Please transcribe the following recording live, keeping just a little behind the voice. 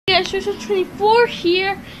guys, Trisha 24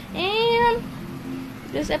 here, and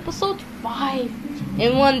this episode 5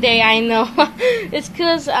 in one day. I know it's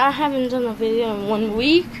because I haven't done a video in 1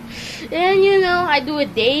 week, and you know I do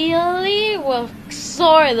it daily. Well,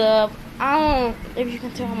 sort of. I don't know if you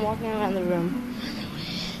can tell I'm walking around the room.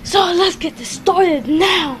 So let's get this started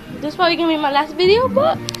now. This is probably gonna be my last video,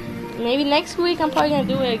 but maybe next week I'm probably gonna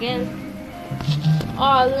do it again.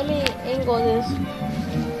 Let me angle this.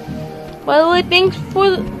 By the way, thanks for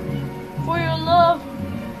your love.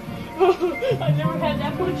 I never had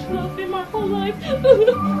that much love in my whole life.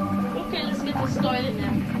 Okay, let's get this started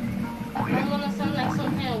now. I don't want to sound like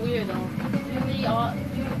some kind of weirdo. All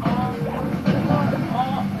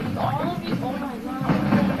of you, oh my god,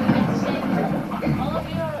 all of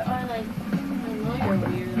you are like, I know you're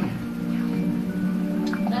weirdo.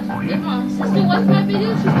 If my sister watched my video,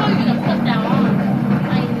 she's probably gonna put that on.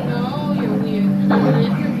 I know you're weird, because I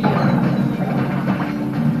live your video.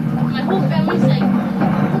 My whole family's like,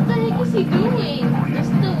 what the heck is he doing?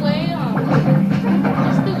 Just the way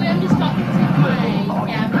I'm just talking to my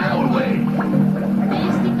cabinet. They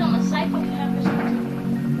just think I'm a psychopath or something.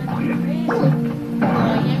 That's crazy. Oh,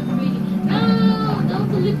 I am crazy. No, that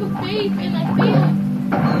was a leap of faith, and I failed.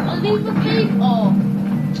 A leap of faith. Oh,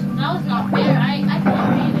 that was not fair. I can't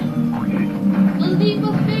read it. A leap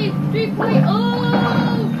of faith. 3.0.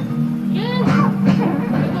 Yes.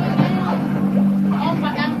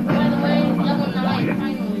 By the way, level 9,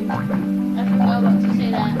 finally. I forgot about to say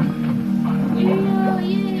that.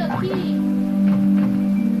 Yeah, okay.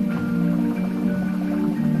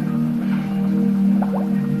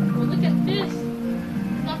 Well, look at this.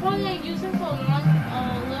 I'm probably gonna use it for a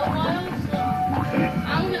little while, so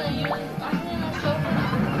I'm gonna show her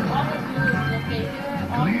all the moves. Okay, here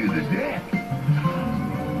are all the moves.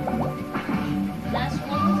 That's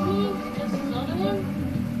one move. This is another one.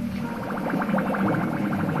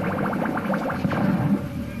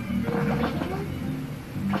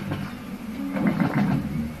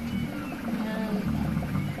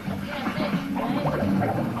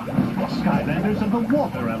 Skylanders of the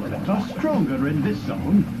water element are stronger in this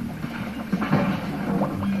zone.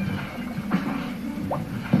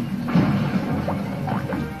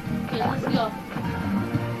 Okay, let's go.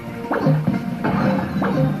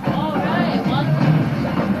 Alright,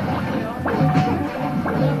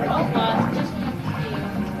 robots, just want to see.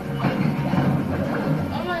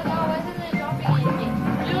 Oh my god, why isn't it dropping anything?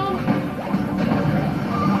 Jump!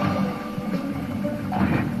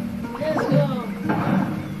 Let's go.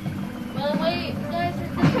 By the way, guys, if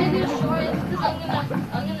this video is short, it's because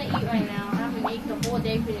I'm gonna eat right now. I haven't eaten the whole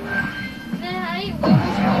day pretty much. Then I ate what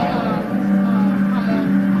was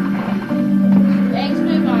eggs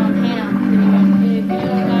with ham, pretty much. If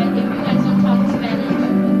you guys don't talk Spanish,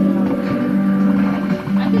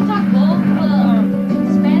 I can talk both, but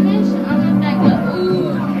Spanish, I'm not that good.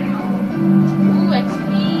 Ooh,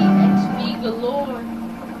 XP galore.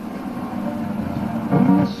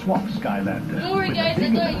 Swap Skylander. Don't worry, guys, I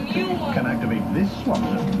got a new one. Can activate this swap zone.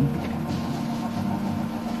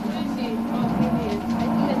 Let me see. Oh, here it is. I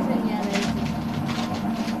think it's in there.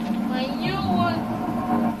 My new one.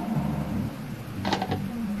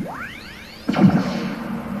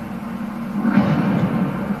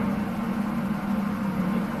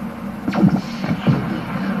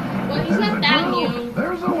 Well, he's not that new.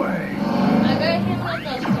 There's a way. I got him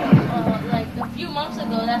like a few months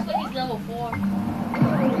ago. That's why he's level 4.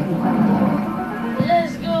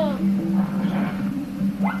 Let's go.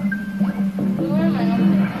 Where am I up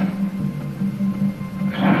there?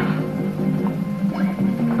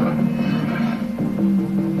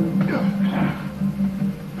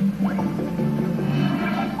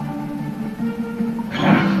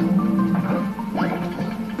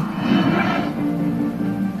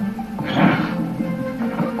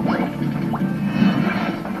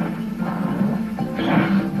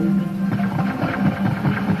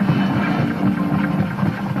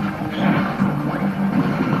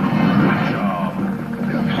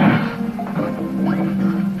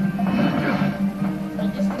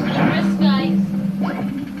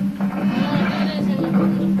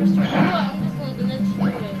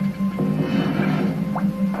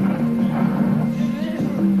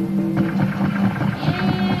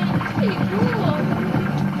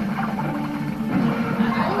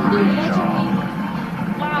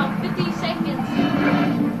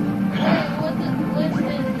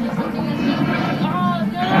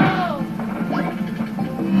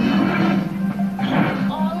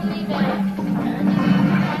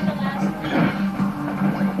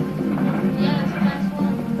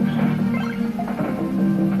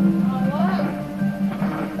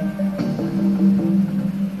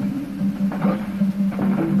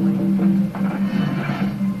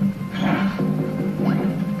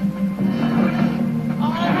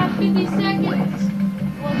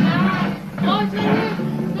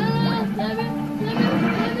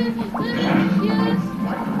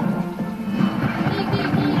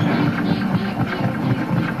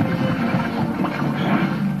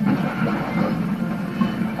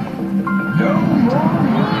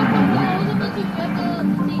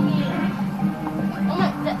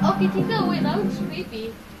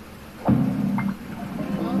 creepy.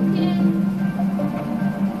 Okay.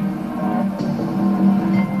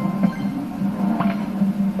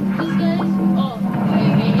 This guy's. Oh,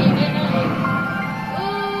 hey. Ooh,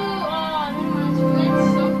 oh, never mind. It's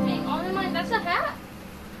something. Oh, never mind. That's a hat.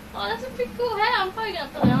 Oh, that's a pretty cool hat. I'm probably gonna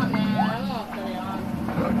put it on. Nah, I don't want to put it on.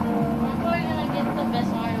 I'm probably gonna get the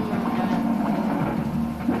best armor hat.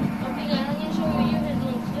 Okay, guys, I'm gonna show you his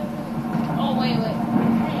moves. Oh, wait.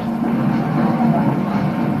 Damn.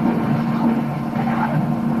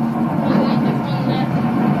 Wait, there's one left.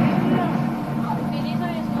 Okay, these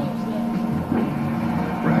are his moves, guys.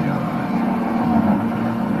 Right on.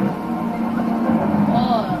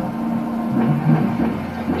 Oh.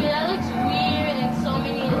 Okay, that looks weird in so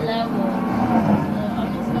many levels. I'm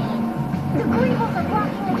just gonna. The Greebles are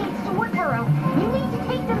blocking the gates to Woodborough. You need to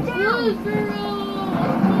take them down. Woodborough!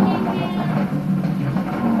 I'm coming here.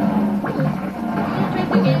 I'm gonna try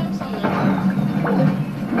to get him some levels.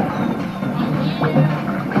 I'm here.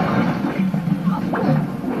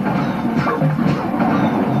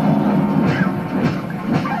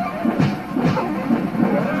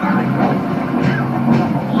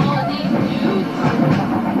 Oh, these dudes.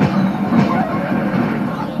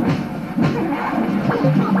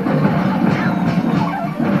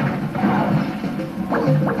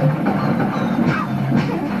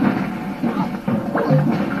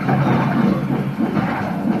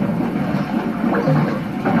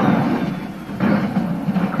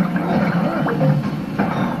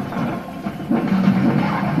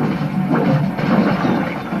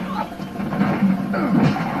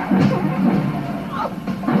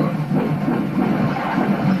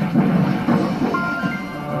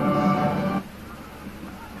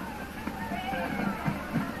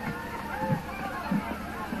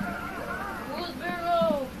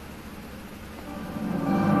 Woodborough.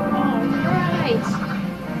 Alright.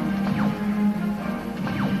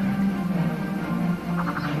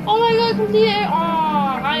 Oh my god, completed.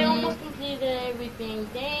 Oh, I almost completed everything.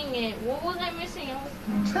 Dang it. What was I missing?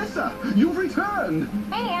 Tessa, you've returned!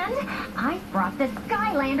 And I brought the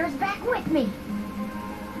Skylanders back with me.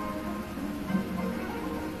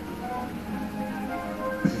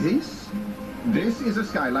 This is a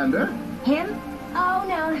Skylander? Him? Oh,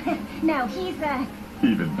 no. No, he's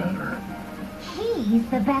Even better. he's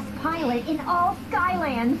the best pilot in all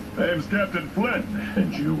Skylands. Name's Captain Flint.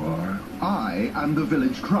 And you are? I am the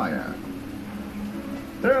village crier.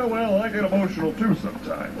 Yeah, well, I get emotional too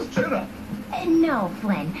sometimes. Chin up. No,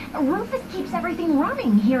 Flynn. Rufus keeps everything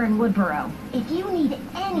running here in Woodborough. If you need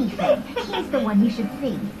anything, he's the one you should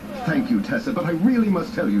see. Thank you, Tessa, but I really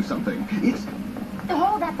must tell you something. It's...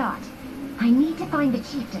 Hold that thought. I need to find the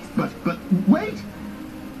chiefess. But, wait!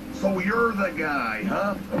 So you're the guy,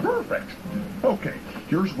 huh? Perfect. Okay,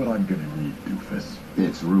 here's what I'm gonna need, doofus.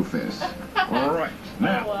 It's Rufus. All right,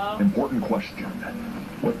 now, Oh, wow. important question.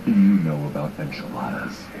 What do you know about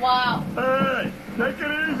enchiladas? Wow. Hey, take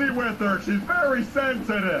it easy with her. She's very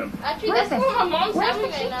sensitive. Actually, that's Rufus, what my mom's where's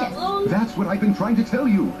having the right now. chiefess? Little- That's what I've been trying to tell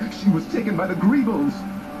you. She was taken by the Greebles.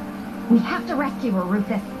 We have to rescue her,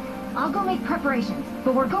 Rufus. I'll go make preparations,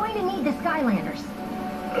 but we're going to need the Skylanders.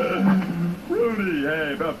 Rudy,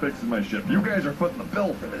 hey, about fixing my ship. You guys are footing the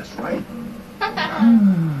bill for this, right? Oh,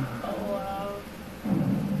 wow.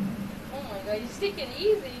 Oh my god, he's taking it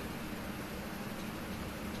easy.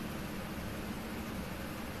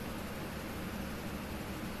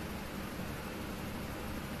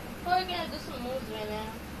 Probably gonna do some moves right now.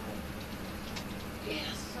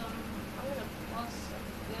 Yes, I'm gonna bust some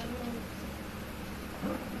good moves.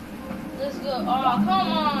 Let's go. Oh, come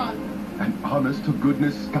on. An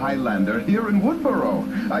honest-to-goodness Skylander here in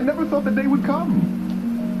Woodborough. I never thought the day would come.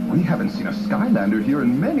 We haven't seen a Skylander here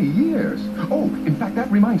in many years. Oh, in fact,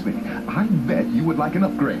 that reminds me. I bet you would like an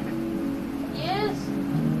upgrade. Yes.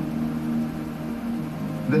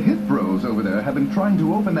 The Hit Bros over there have been trying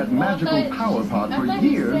to open that magical I thought power pod I for thought he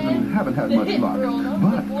years said and haven't had the much Hit luck. Bros. I was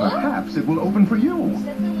But like, what? perhaps it will open for you. Is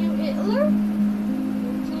that the new Hitler? Two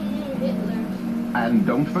new Hitlers. And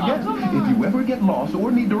don't forget, Oh, come if on. you ever get lost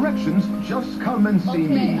or need directions, just come and see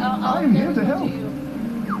me. I'll I'm here never to come help. you.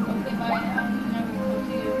 Okay, bye. I'll never come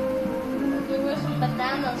to you. Okay, where's some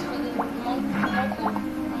bananas for this monkey? Oh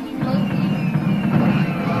my god,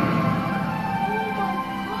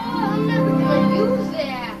 I'm never gonna use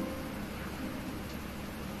that.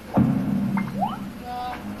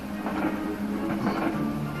 No.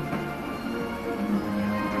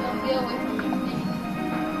 Don't get away from me, please.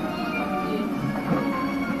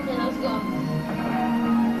 Okay, let's go.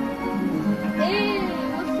 Hey,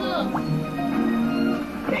 what's up?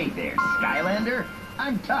 Hey there, Skylander.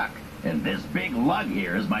 I'm Tuck, and this big lug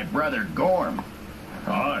here is my brother Gorm.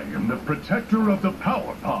 I am the protector of the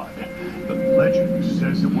power pod. The legend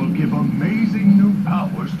says it will give amazing new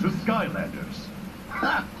powers to Skylanders.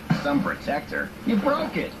 Ha! Some protector. You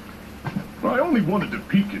broke it. I only wanted to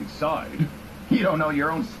peek inside. You don't know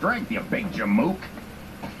your own strength, you big jamook.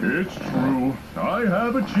 It's true. I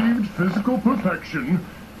have achieved physical perfection.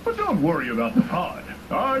 But don't worry about the pod.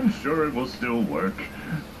 I'm sure it will still work.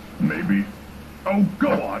 Maybe. Oh, go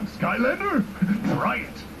on, Skylander. Try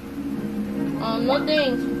it. No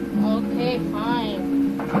thanks. Okay, fine.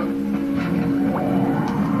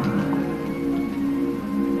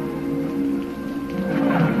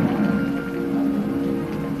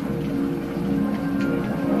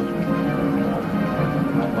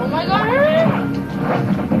 Oh my god, hurry!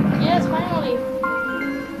 Yes, finally.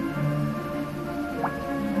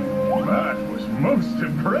 That was most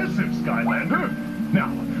impressive, Skylander. Now,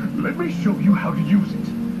 let me show you how to use it.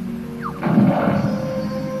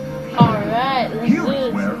 Alright, let's Here do is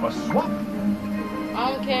this. where a swap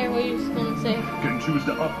I don't care what you're gonna say. can choose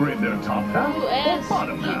to upgrade their top half Ooh, or S.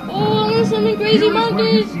 bottom half. Oh, I want something crazy Here is where you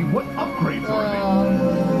monkeys! see what upgrades are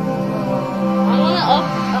I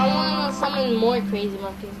wanna summon more crazy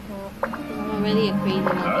monkeys. I'm already a crazy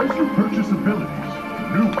monkey. As you purchase abilities,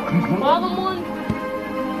 new ones will... Bottom one.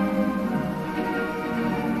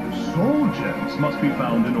 Soul gems must be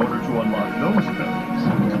found in order to unlock those abilities.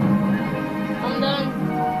 I'm done.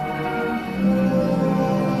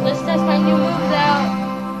 Let's test my new moves out.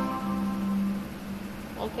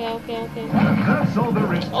 Okay. That's all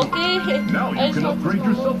there is to it. Okay. Now I you just can want to upgrade test my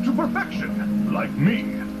yourself to perfection, like me,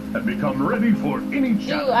 and become ready for any Dude,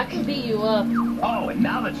 challenge. I can beat you up. Oh, and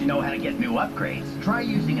now that you know how to get new upgrades, try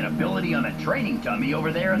using an ability on a training dummy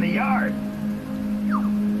over there in the yard.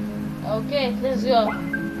 Okay, let's go.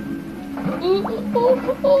 Ooh.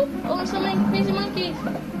 Oh, so many crazy monkeys.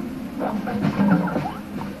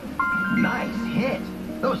 Nice hit.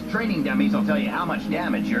 Those training dummies will tell you how much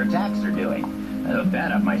damage your attacks are doing. I hooked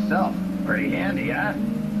that up myself. Pretty handy, huh?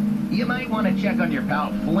 You might want to check on your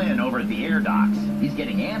pal Flynn over at the air docks. He's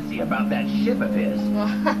getting antsy about that ship of his.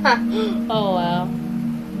 Oh, wow.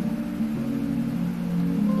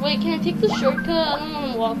 Wait, can I take the shortcut? I don't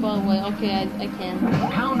want to walk all the way. Okay, I can.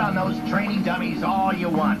 Pound on those training dummies all you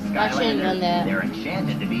want, Skylander. I shouldn't have done that. They're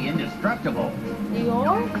enchanted to be indestructible. You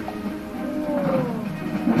are?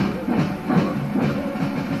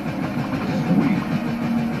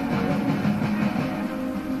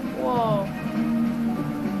 Whoa.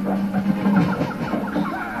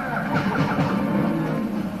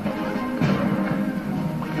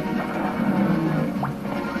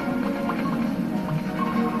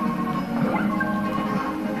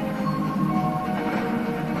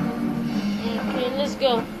 Okay, let's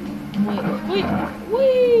go.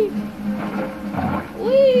 Wait.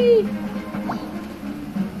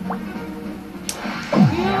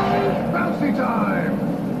 Bouncy time!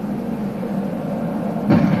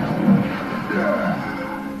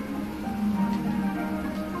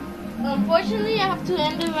 Unfortunately, I have to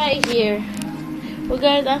end it right here. Well,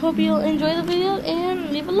 guys, I hope you'll enjoy the video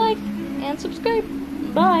and leave a like and subscribe.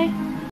 Bye.